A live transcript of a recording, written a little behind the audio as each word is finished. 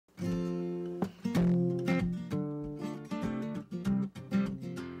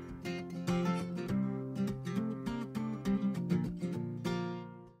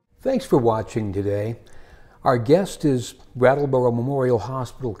Thanks for watching today. Our guest is Brattleboro Memorial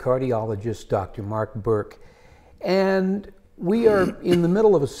Hospital cardiologist Dr. Mark Burke, and we are in the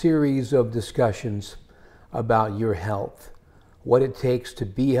middle of a series of discussions about your health, what it takes to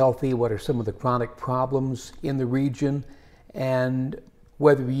be healthy, what are some of the chronic problems in the region, and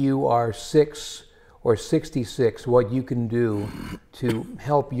whether you are 6 or 66, what you can do to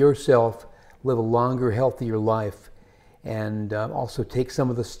help yourself live a longer, healthier life, and also take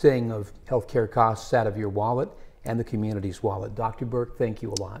some of the sting of healthcare costs out of your wallet and the community's wallet. Dr. Burke, thank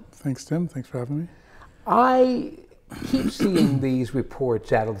you a lot. Thanks, Tim. Thanks for having me. I keep seeing these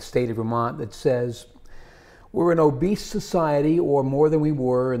reports out of the state of Vermont that says we're an obese society, or more than we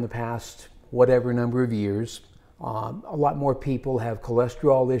were in the past whatever number of years. A lot more people have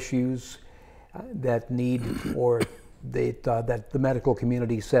cholesterol issues that need, or that the medical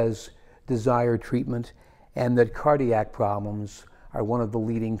community says desire treatment, and that cardiac problems are one of the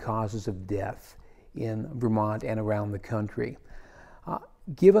leading causes of death in Vermont and around the country.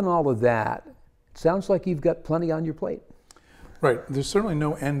 Given all of that, it sounds like you've got plenty on your plate. Right. There's certainly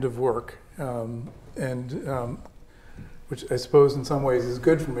no end of work, which I suppose in some ways is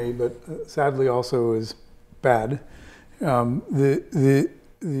good for me, but sadly also is bad. The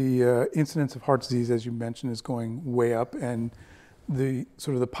incidence of heart disease, as you mentioned, is going way up, and the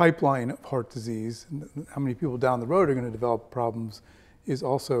sort of the pipeline of heart disease, how many people down the road are going to develop problems, is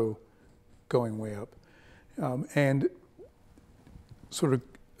also going way up. And sort of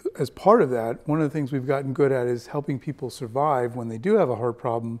as part of that, one of the things we've gotten good at is helping people survive when they do have a heart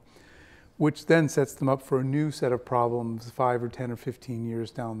problem, which then sets them up for a new set of problems 5 or 10 or 15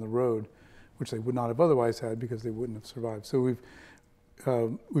 years down the road, which they would not have otherwise had because they wouldn't have survived. So we've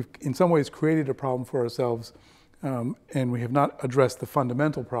in some ways created a problem for ourselves, and we have not addressed the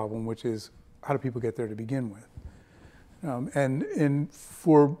fundamental problem, which is how do people get there to begin with. And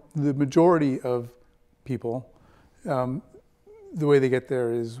for the majority of people, the way they get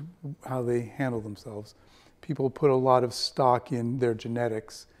there is how they handle themselves. People put a lot of stock in their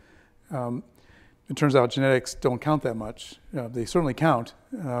genetics. It turns out genetics don't count that much. They certainly count,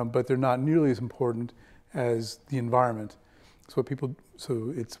 but they're not nearly as important as the environment. So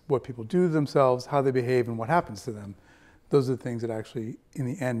it's what people do to themselves, how they behave, and what happens to them. Those are the things that actually, in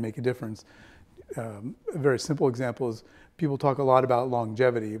the end, make a difference. A very simple example is people talk a lot about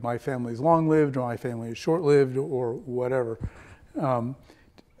longevity. My family is long-lived, or my family is short-lived, or whatever.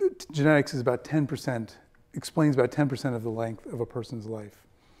 Genetics is about 10%, explains about 10% of the length of a person's life.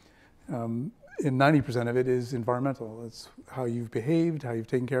 And 90% of it is environmental. It's how you've behaved, how you've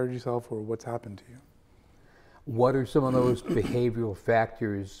taken care of yourself, or what's happened to you. What are some of those behavioral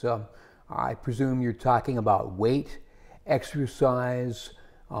factors? I presume you're talking about weight, exercise,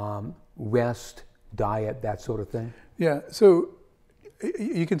 rest, diet, that sort of thing? Yeah, so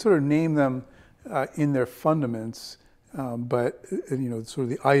you can sort of name them in their fundaments, but sort of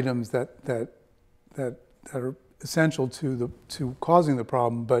the items that are essential to causing the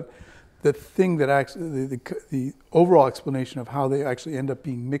problem. But the thing that actually, the overall explanation of how they actually end up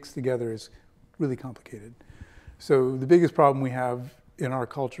being mixed together is really complicated. So the biggest problem we have in our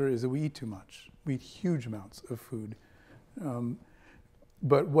culture is that we eat too much. We eat huge amounts of food.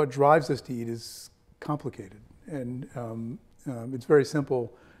 But what drives us to eat is complicated. And it's very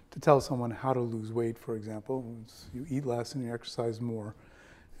simple to tell someone how to lose weight, for example. You eat less and you exercise more.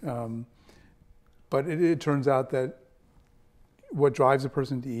 But it turns out that what drives a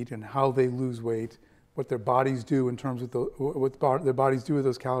person to eat and how they lose weight, what their bodies do in terms of what their bodies do with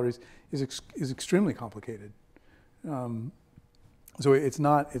those calories is extremely complicated. So it's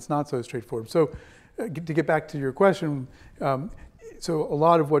not so straightforward. So to get back to your question, so a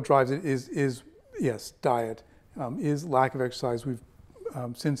lot of what drives it is yes, diet, is lack of exercise. We've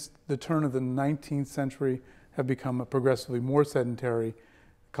since the turn of the 19th century have become a progressively more sedentary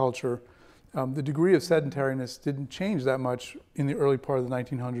culture. The degree of sedentariness didn't change that much in the early part of the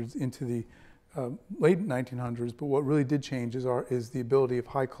 1900s into the late 1900s, but what really did change is the ability of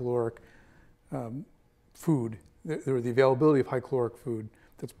high caloric food, the availability of high caloric food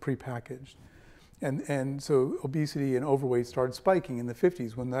that's prepackaged. And so obesity and overweight started spiking in the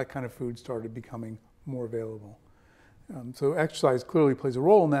 50s when that kind of food started becoming more available. So exercise clearly plays a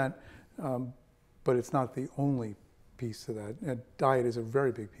role in that, but it's not the only piece to that. And diet is a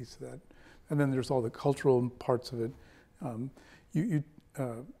very big piece of that. And then there's all the cultural parts of it.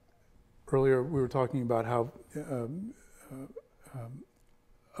 Earlier we were talking about how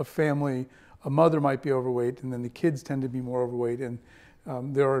a mother might be overweight, and then the kids tend to be more overweight, and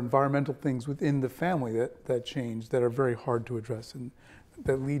there are environmental things within the family that change that are very hard to address and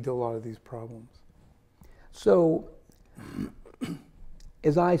that lead to a lot of these problems. So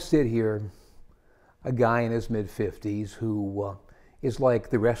as I sit here, a guy in his mid-50s who is like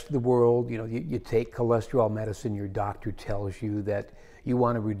the rest of the world, you take cholesterol medicine, your doctor tells you that you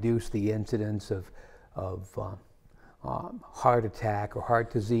want to reduce the incidence of heart attack or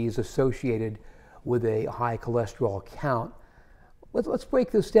heart disease associated with a high cholesterol count. Let's break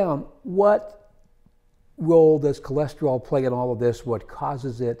this down. What role does cholesterol play in all of this? What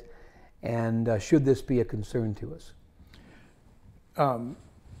causes it? And should this be a concern to us?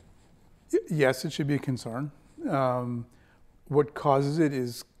 Yes, it should be a concern. What causes it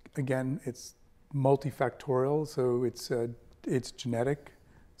is, again, it's multifactorial, so it's genetic.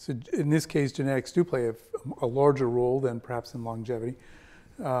 So in this case, genetics do play a larger role than perhaps in longevity,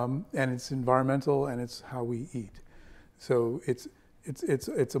 and it's environmental, and it's how we eat. So it's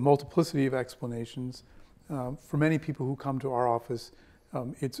a multiplicity of explanations. For many people who come to our office,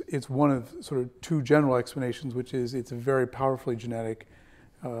 it's one of sort of two general explanations, which is it's very powerfully genetic,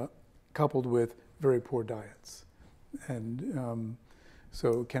 coupled with very poor diets. And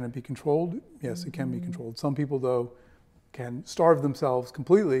so can it be controlled? Yes, it can be controlled. Some people, though, can starve themselves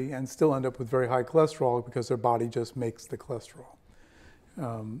completely and still end up with very high cholesterol because their body just makes the cholesterol.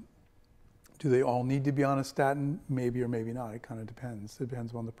 Do they all need to be on a statin? Maybe or maybe not. It kind of depends. It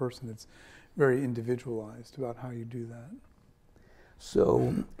depends on the person. It's very individualized about how you do that.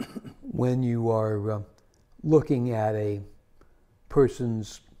 So when you are looking at a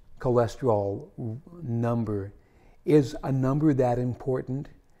person's cholesterol number, is a number that important?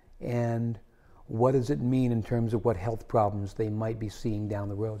 And what does it mean in terms of what health problems they might be seeing down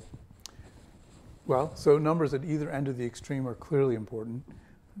the road? Well, so numbers at either end of the extreme are clearly important,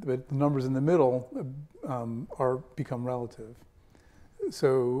 but the numbers in the middle become relative.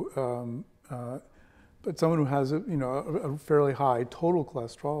 So, but someone who has a fairly high total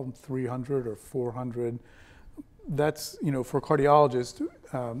cholesterol, 300 or 400, that's, for a cardiologist,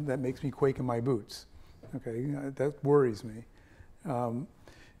 that makes me quake in my boots. Okay, that worries me.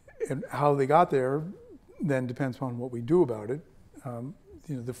 And how they got there then depends on what we do about it.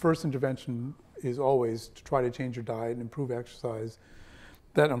 The first intervention is always to try to change your diet and improve exercise.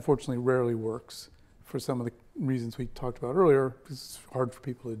 That unfortunately rarely works for some of the reasons we talked about earlier. It's hard for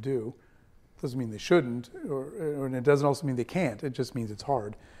people to do. Doesn't mean they shouldn't, and it doesn't also mean they can't. It just means it's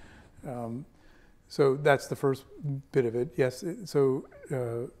hard. So that's the first bit of it. Yes.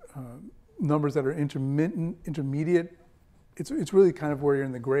 Numbers that are intermediate, it's really kind of where you're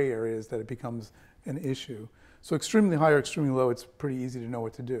in the gray areas that it becomes an issue. So extremely high or extremely low, it's pretty easy to know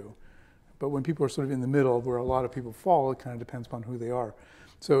what to do. But when people are sort of in the middle, where a lot of people fall, it kind of depends upon who they are.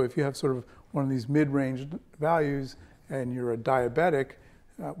 So if you have sort of one of these mid-range values and you're a diabetic,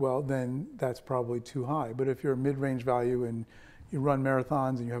 well, then that's probably too high. But if you're a mid-range value and you run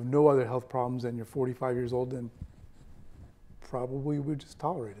marathons and you have no other health problems and you're 45 years old, then probably we just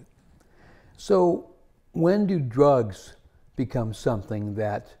tolerate it. So when do drugs become something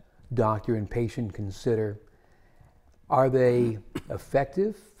that doctor and patient consider? Are they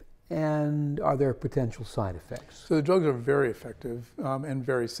effective, and are there potential side effects? So the drugs are very effective and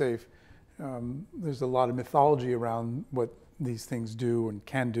very safe. There's a lot of mythology around what these things do and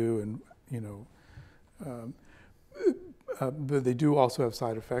can do, and but they do also have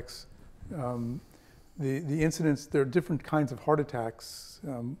side effects. The incidence, there are different kinds of heart attacks,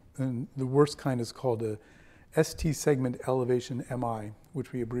 and the worst kind is called a ST segment elevation MI,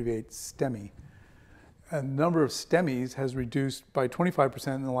 which we abbreviate STEMI. And the number of STEMIs has reduced by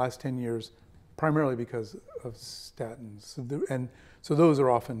 25% in the last 10 years, primarily because of statins. So those are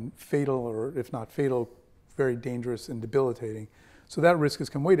often fatal, or if not fatal, very dangerous and debilitating. So that risk has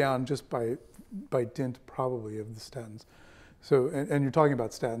come way down just by dint, probably, of the statins. So, and you're talking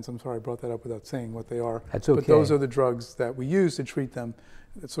about statins. I'm sorry I brought that up without saying what they are. That's okay. But those are the drugs that we use to treat them.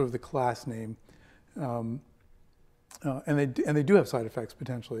 It's sort of the class name. And they do have side effects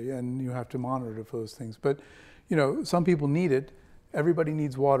potentially, and you have to monitor for those things. But, some people need it. Everybody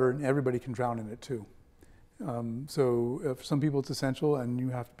needs water, and everybody can drown in it too. So for some people it's essential, and you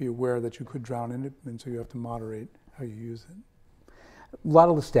have to be aware that you could drown in it, and so you have to moderate how you use it. A lot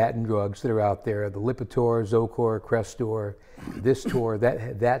of the statin drugs that are out there, the Lipitor, Zocor, Crestor, this Tor,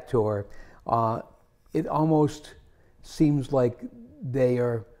 that Tor, it almost seems like they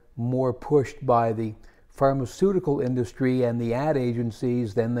are more pushed by the pharmaceutical industry and the ad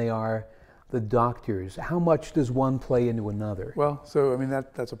agencies than they are the doctors. How much does one play into another? Well, so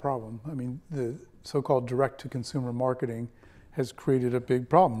that's a problem. The so-called direct-to-consumer marketing has created a big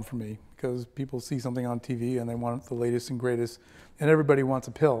problem for me, because people see something on TV and they want the latest and greatest, and everybody wants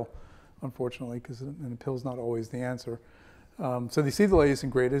a pill, unfortunately, because a pill's not always the answer. So they see the latest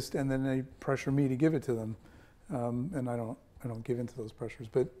and greatest, and then they pressure me to give it to them, and I don't give into those pressures,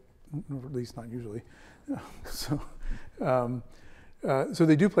 but at least not usually. So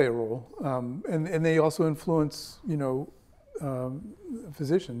they do play a role, and they also influence,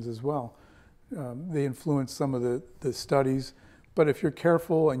 physicians as well. They influence some of the studies, but if you're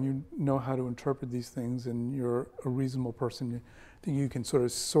careful and you know how to interpret these things and you're a reasonable person, I think you can sort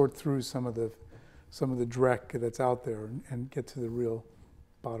of sort through some of the dreck that's out there and get to the real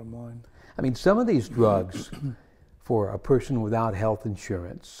bottom line. I mean, some of these drugs for a person without health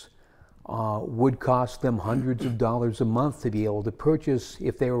insurance would cost them hundreds of dollars a month to be able to purchase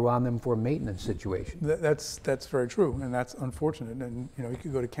if they were on them for a maintenance situation. That's very true, and that's unfortunate. And you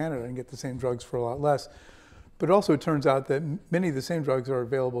could go to Canada and get the same drugs for a lot less. But also, it turns out that many of the same drugs are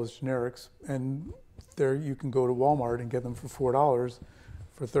available as generics, and there you can go to Walmart and get them for $4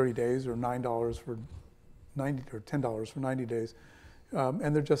 for 30 days, or $9 for 90, or $10 for 90 days,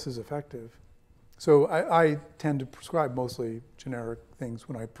 and they're just as effective. So I tend to prescribe mostly generic things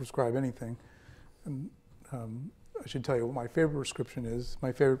when I prescribe anything. And I should tell you what my favorite prescription is.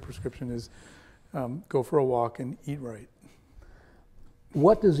 My favorite prescription is go for a walk and eat right.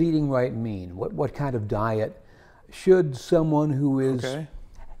 What does eating right mean? What kind of diet should someone who is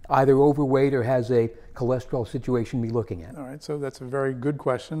either overweight or has a cholesterol situation be looking at? All right, so that's a very good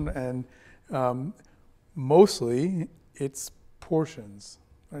question. And mostly it's portions.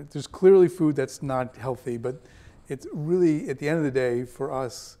 Right? There's clearly food that's not healthy, but it's really, at the end of the day, for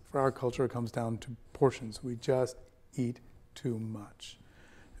us, for our culture, it comes down to portions. We just eat too much.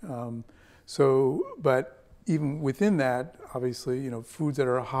 But even within that, obviously, foods that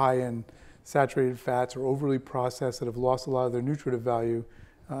are high in saturated fats or overly processed that have lost a lot of their nutritive value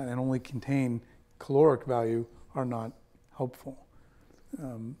and only contain caloric value are not helpful.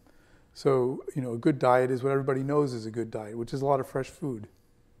 A good diet is what everybody knows is a good diet, which is a lot of fresh food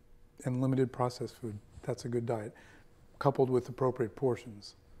and limited processed food. That's a good diet, coupled with appropriate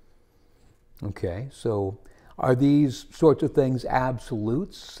portions. Okay, so are these sorts of things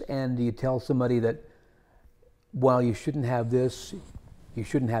absolutes? And do you tell somebody that, well, you shouldn't have this, you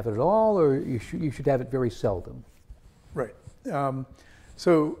shouldn't have it at all, or you should have it very seldom? Right.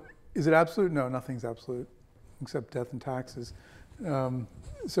 So is it absolute? No, nothing's absolute except death and taxes.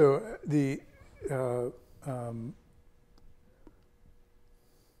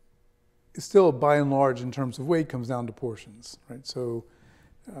 Still, by and large, in terms of weight, comes down to portions, right? So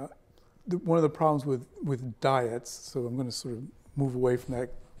one of the problems with diets, so I'm going to sort of move away from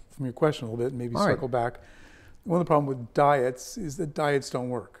your question a little bit and maybe circle back. One of the problems with diets is that diets don't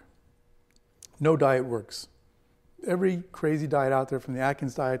work. No diet works. Every crazy diet out there, from the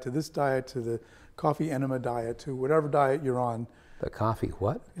Atkins diet to this diet to the coffee enema diet to whatever diet you're on. The coffee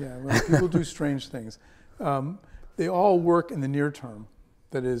what? Yeah, well, people do strange things. They all work in the near term.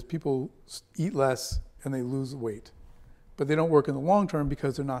 That is, people eat less and they lose weight. But they don't work in the long term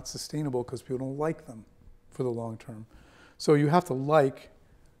because they're not sustainable, because people don't like them for the long term. So you have to like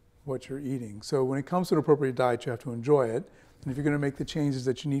what you're eating. So when it comes to an appropriate diet, you have to enjoy it. And if you're going to make the changes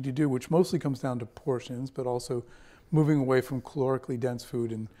that you need to do, which mostly comes down to portions, but also moving away from calorically dense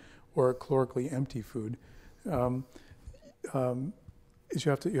food or calorically empty food, is you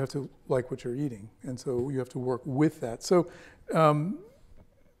have to like what you're eating. And so you have to work with that. So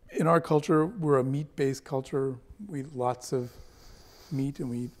in our culture, we're a meat-based culture. We eat lots of meat, and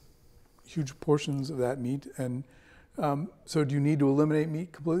we eat huge portions of that meat. And so do you need to eliminate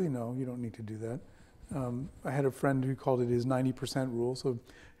meat completely? No, you don't need to do that. I had a friend who called it his 90% rule. So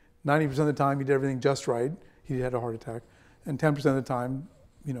 90% of the time, he did everything just right. He had a heart attack. And 10% of the time,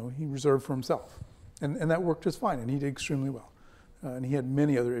 he reserved for himself. And that worked just fine, and he did extremely well. And he had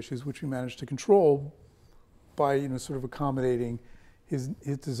many other issues, which we managed to control by, sort of accommodating his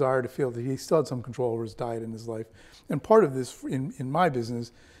desire to feel that he still had some control over his diet and his life. And part of this in my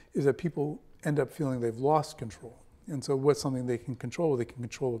business is that people end up feeling they've lost control. And so what's something they can control? They can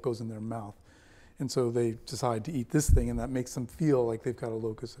control what goes in their mouth. And so they decide to eat this thing, and that makes them feel like they've got a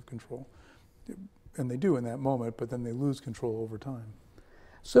locus of control. And they do in that moment, but then they lose control over time.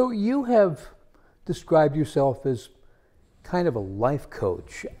 So you have described yourself as kind of a life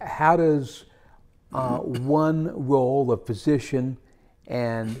coach. How does one role of physician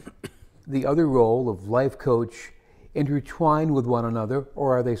and the other role of life coach intertwine with one another,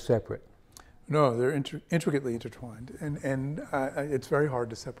 or are they separate? No, they're intricately intertwined, and it's very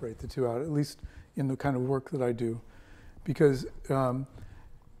hard to separate the two out, at least in the kind of work that I do, because I've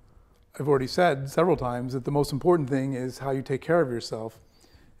already said several times that the most important thing is how you take care of yourself.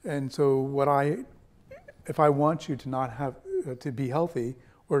 And so if I want you to not have to be healthy,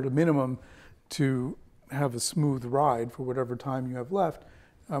 or at a minimum to have a smooth ride for whatever time you have left,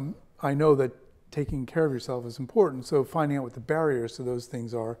 I know that taking care of yourself is important. So finding out what the barriers to those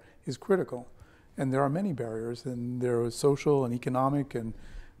things are is critical. And there are many barriers, and there are social and economic and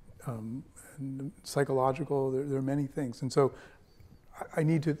psychological. There are many things. And so I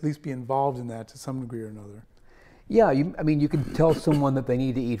need to at least be involved in that to some degree or another. Yeah, I mean, you can tell someone that they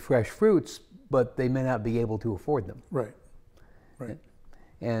need to eat fresh fruits, but they may not be able to afford them. Right, right.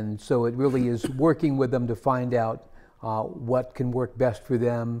 And so it really is working with them to find out what can work best for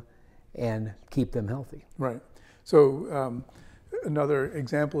them and keep them healthy. Right. So another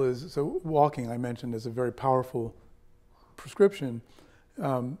example is, so walking I mentioned is a very powerful prescription.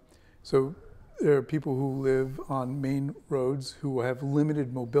 So there are people who live on main roads who have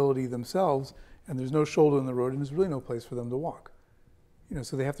limited mobility themselves, and there's no shoulder in the road, and there's really no place for them to walk. You know,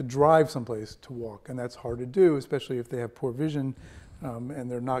 so they have to drive someplace to walk, and that's hard to do, especially if they have poor vision and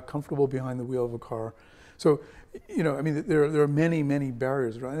they're not comfortable behind the wheel of a car. So, you know, I mean, there are many, many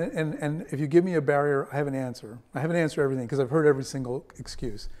barriers around it. And if you give me a barrier, I have an answer. I have an answer to everything because I've heard every single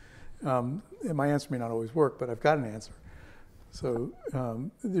excuse. And my answer may not always work, but I've got an answer. So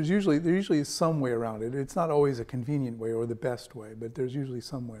there usually is some way around it. It's not always a convenient way or the best way, but there's usually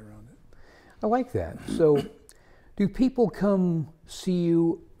some way around it. I like that. So do people come see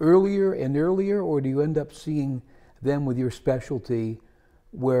you earlier and earlier, or do you end up seeing them with your specialty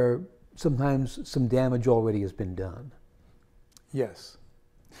where sometimes some damage already has been done? Yes.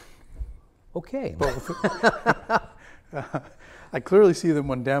 Okay. Both. I clearly see them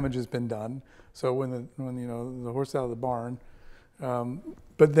when damage has been done. So when you know the horse is out of the barn,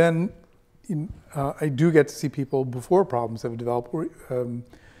 but then I do get to see people before problems have developed,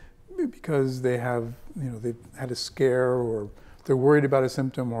 because they have they've had a scare or they're worried about a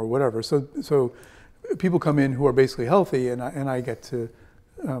symptom or whatever. So people come in who are basically healthy, and I get to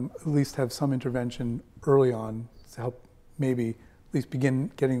at least have some intervention early on to help maybe at least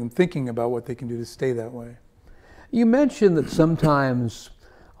begin getting them thinking about what they can do to stay that way. You mentioned that sometimes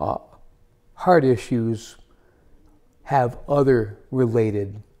heart issues have other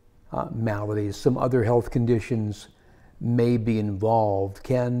related maladies, some other health conditions may be involved.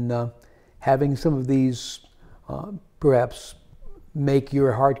 Can having some of these perhaps make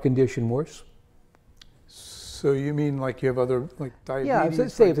your heart condition worse? So you mean like you have other, like diabetes? Yeah,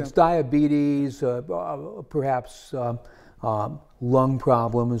 say if it's diabetes, perhaps lung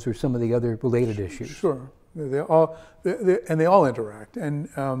problems or some of the other related issues. Sure, they all interact, and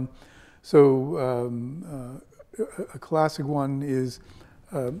a classic one is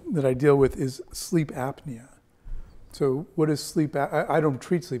that I deal with is sleep apnea. So what is sleep apnea? I don't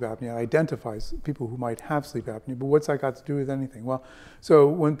treat sleep apnea. I identify people who might have sleep apnea, but what's that got to do with anything? Well, so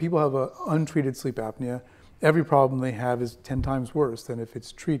when people have an untreated sleep apnea, every problem they have is 10 times worse than if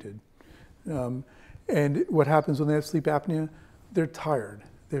it's treated. And what happens when they have sleep apnea? They're tired,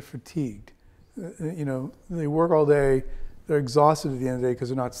 they're fatigued. They work all day, they're exhausted at the end of the day because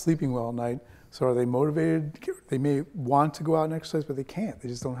they're not sleeping well at night. So are they motivated? They may want to go out and exercise, but they can't. They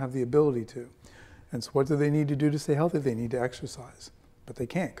just don't have the ability to. And so what do they need to do to stay healthy? They need to exercise, but they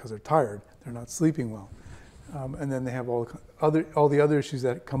can't because they're tired, they're not sleeping well. And then they have all the other issues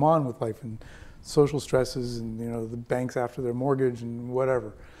that come on with life, and social stresses, and the banks after their mortgage and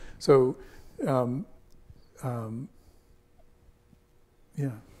whatever. So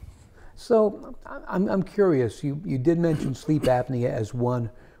yeah. So I'm curious, you did mention sleep apnea as one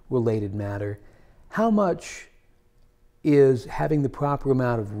related matter. How much is having the proper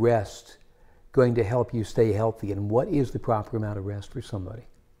amount of rest going to help you stay healthy, and what is the proper amount of rest for somebody?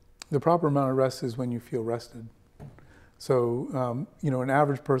 The proper amount of rest is when you feel rested. So an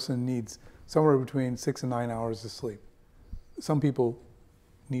average person needs somewhere between 6 and 9 hours of sleep. Some people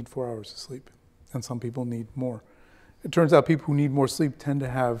need 4 hours of sleep, and some people need more. It turns out people who need more sleep tend to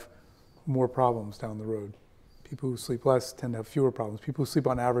have more problems down the road. People who sleep less tend to have fewer problems. People who sleep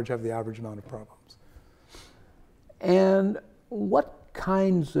on average have the average amount of problems. And what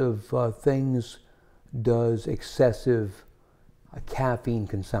kinds of things does excessive caffeine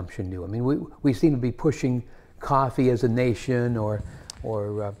consumption do? I mean, we seem to be pushing coffee as a nation, or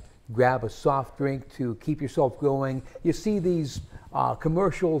grab a soft drink to keep yourself going. You see these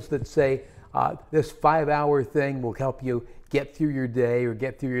commercials that say this 5-hour thing will help you get through your day or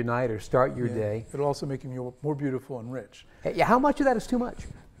get through your night or start your day. It'll also make you more beautiful and rich. Yeah, how much of that is too much?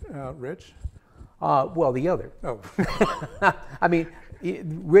 Rich? Well, the other. Oh. I mean,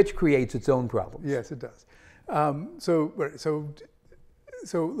 rich creates its own problems. Yes, it does. So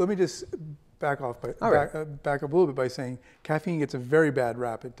let me just back up a little bit by saying caffeine gets a very bad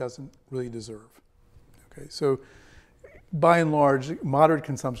rap it doesn't really deserve. Okay, so by and large, moderate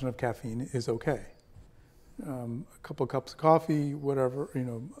consumption of caffeine is okay. a couple of cups of coffee, whatever,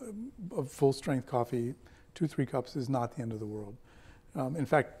 a full strength coffee, 2-3 cups is not the end of the world. In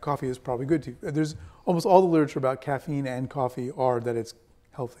fact, coffee is probably good too. There's almost all the literature about caffeine and coffee are that it's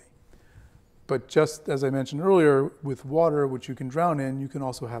healthy. But just as I mentioned earlier, with water, which you can drown in, you can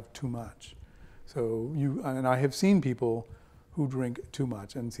also have too much. So and I have seen people who drink too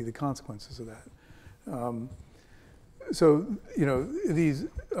much and see the consequences of that. These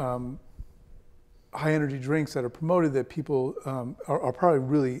high energy drinks that are promoted that people are probably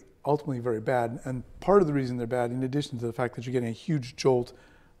really ultimately very bad. And part of the reason they're bad, in addition to the fact that you're getting a huge jolt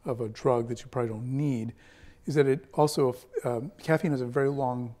of a drug that you probably don't need, is that it also, caffeine has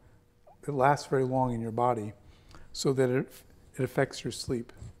it lasts very long in your body, so that it affects your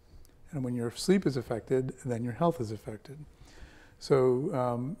sleep. And when your sleep is affected, then your health is affected.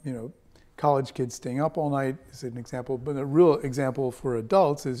 So, college kids staying up all night is an example, but a real example for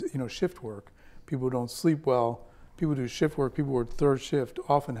adults is, shift work. People who don't sleep well, people who do shift work, people who are third shift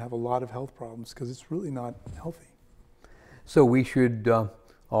often have a lot of health problems because it's really not healthy. So we should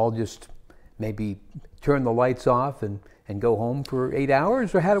all just maybe turn the lights off and go home for 8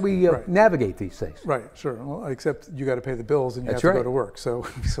 hours, or how do we navigate these things? Right, sure. Well, except you got to pay the bills and you That's have to right. go to work. So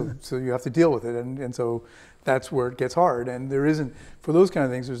you have to deal with it, and so that's where it gets hard. And there isn't, for those kind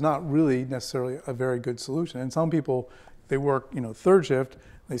of things, there's not really necessarily a very good solution. And some people, they work, third shift,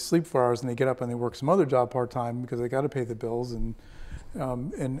 they sleep 4 hours and they get up and they work some other job part-time because they got to pay the bills, and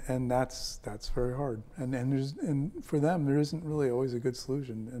that's very hard. And for them, there isn't really always a good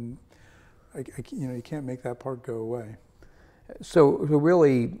solution. And you can't make that part go away. So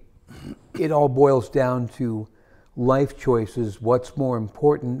really, it all boils down to life choices, what's more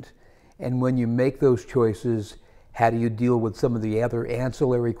important, and when you make those choices, how do you deal with some of the other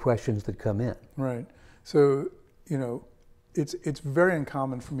ancillary questions that come in? Right. So, it's very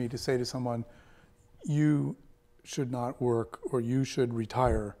uncommon for me to say to someone, you should not work or you should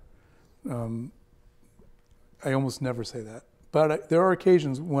retire. I almost never say that. But there are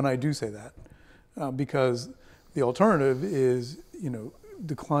occasions when I do say that because the alternative is,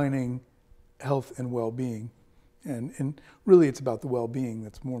 declining health and well-being. And really it's about the well-being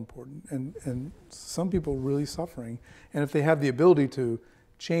that's more important. And some people are really suffering. And if they have the ability to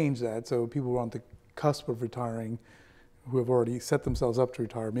change that, so people who are on the cusp of retiring, who have already set themselves up to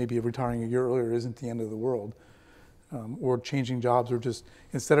retire, maybe retiring a year earlier isn't the end of the world, or changing jobs, or just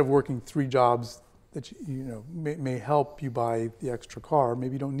instead of working 3 jobs that may help you buy the extra car,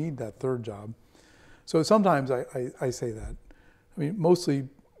 maybe you don't need that third job. So sometimes I say that. I mean, mostly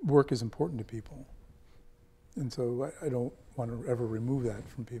work is important to people. And so I don't want to ever remove that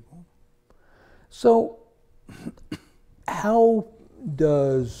from people. So how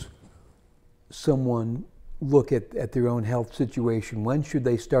does someone look at their own health situation? When should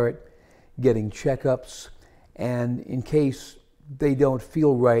they start getting checkups? And in case they don't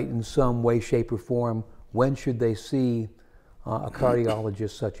feel right in some way, shape, or form, when should they see a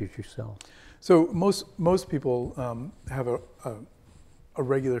cardiologist such as yourself? So most people have a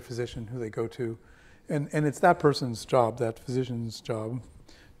regular physician who they go to, and it's that person's job, that physician's job,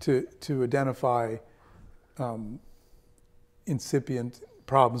 to identify incipient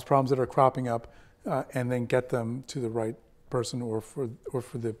problems that are cropping up, and then get them to the right person or for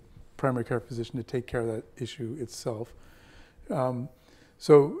the primary care physician to take care of that issue itself.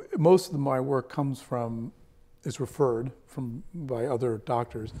 So most of my work is referred by other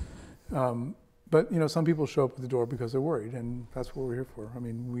doctors. But some people show up at the door because they're worried, and that's what we're here for. I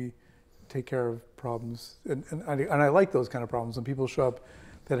mean, we take care of problems, and I like those kind of problems when people show up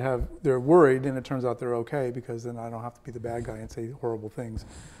that they're worried, and it turns out they're okay, because then I don't have to be the bad guy and say horrible things.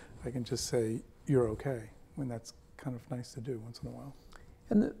 I can just say you're okay, when that's kind of nice to do once in a while.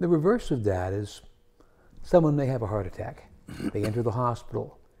 And the reverse of that is someone may have a heart attack. They enter the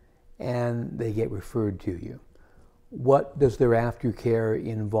hospital and they get referred to you. What does their aftercare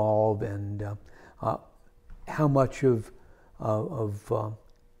involve, and how much of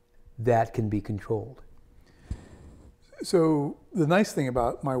that can be controlled? So the nice thing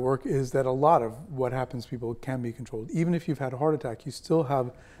about my work is that a lot of what happens to people can be controlled. Even if you've had a heart attack, you still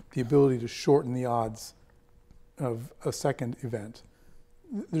have the ability to shorten the odds of a second event.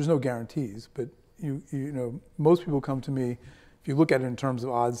 There's no guarantees, but most people come to me, if you look at it in terms of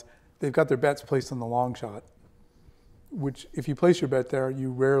odds, they've got their bets placed on the long shot, which if you place your bet there,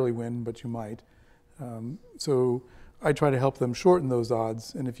 you rarely win, but you might. So I try to help them shorten those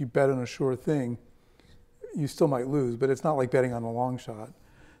odds, and if you bet on a sure thing, you still might lose, but it's not like betting on a long shot.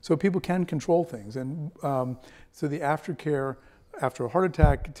 So people can control things. And so the aftercare after a heart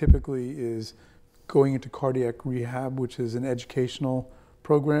attack typically is going into cardiac rehab, which is an educational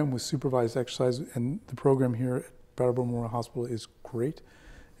program with supervised exercise, and the program here at Brattleboro Memorial Hospital is great.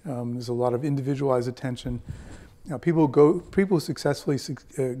 There's a lot of individualized attention. People who successfully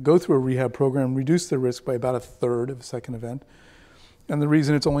go through a rehab program reduce their risk by about 1/3 of a second event. And the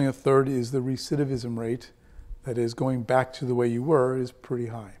reason it's only 1/3 is the recidivism rate, that is going back to the way you were, is pretty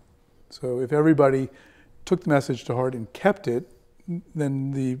high. So if everybody took the message to heart and kept it,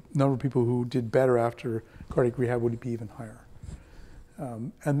 then the number of people who did better after cardiac rehab would be even higher.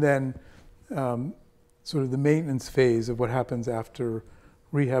 And then sort of the maintenance phase of what happens after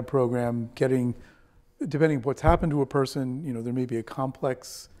rehab program, depending on what's happened to a person, there may be a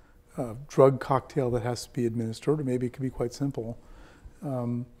complex drug cocktail that has to be administered, or maybe it could be quite simple.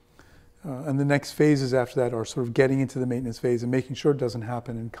 And the next phases after that are sort of getting into the maintenance phase and making sure it doesn't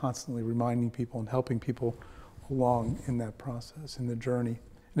happen, and constantly reminding people and helping people along in that process, in the journey.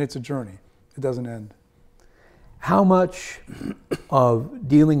 And it's a journey. It doesn't end. How much of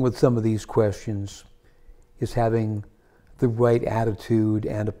dealing with some of these questions is having the right attitude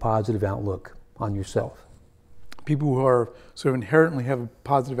and a positive outlook on yourself? People who are sort of inherently have a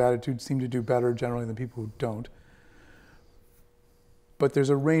positive attitude seem to do better generally than people who don't. But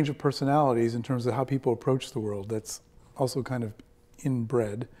there's a range of personalities in terms of how people approach the world that's also kind of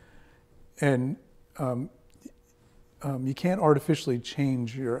inbred. And you can't artificially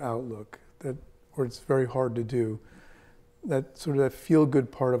change your outlook, or it's very hard to do. That sort of that feel-good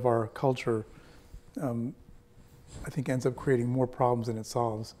part of our culture, I think, ends up creating more problems than it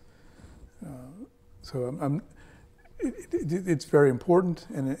solves. So it's very important,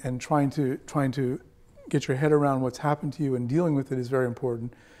 and trying to get your head around what's happened to you and dealing with it is very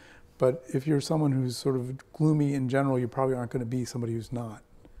important. But if you're someone who's sort of gloomy in general, you probably aren't going to be somebody who's not.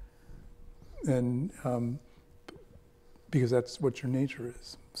 And because that's what your nature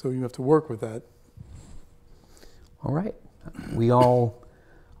is. So you have to work with that. All right. We all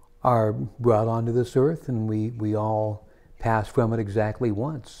are brought onto this earth, and we all pass from it exactly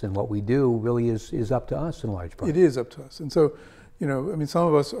once. And what we do really is up to us in large part. It is up to us. And so, some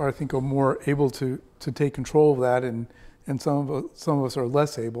of us I think are more able to take control of that, and some of us are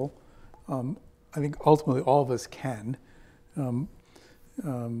less able. I think ultimately all of us can.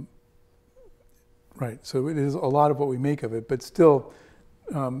 Right, so it is a lot of what we make of it, but still,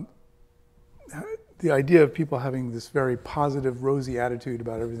 the idea of people having this very positive, rosy attitude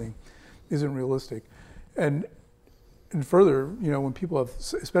about everything isn't realistic. And further, when people have,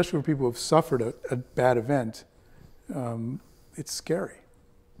 especially when people have suffered a bad event, it's scary.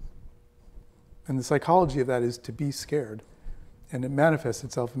 And the psychology of that is to be scared. And it manifests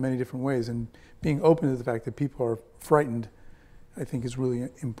itself in many different ways. And being open to the fact that people are frightened, I think, is really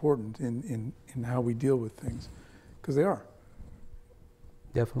important in how we deal with things, because they are.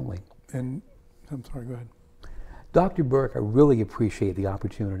 Definitely. And I'm sorry, go ahead. Dr. Burke, I really appreciate the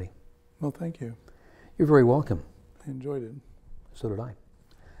opportunity. Well, thank you. You're very welcome. I enjoyed it. So did I.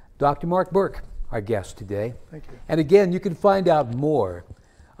 Dr. Mark Burke, our guest today. Thank you. And again, you can find out more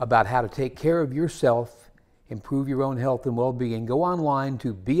about how to take care of yourself, improve your own health and well-being. Go online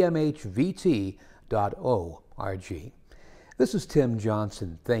to bmhvt.org. This is Tim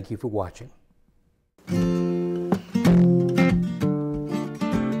Johnson. Thank you for watching.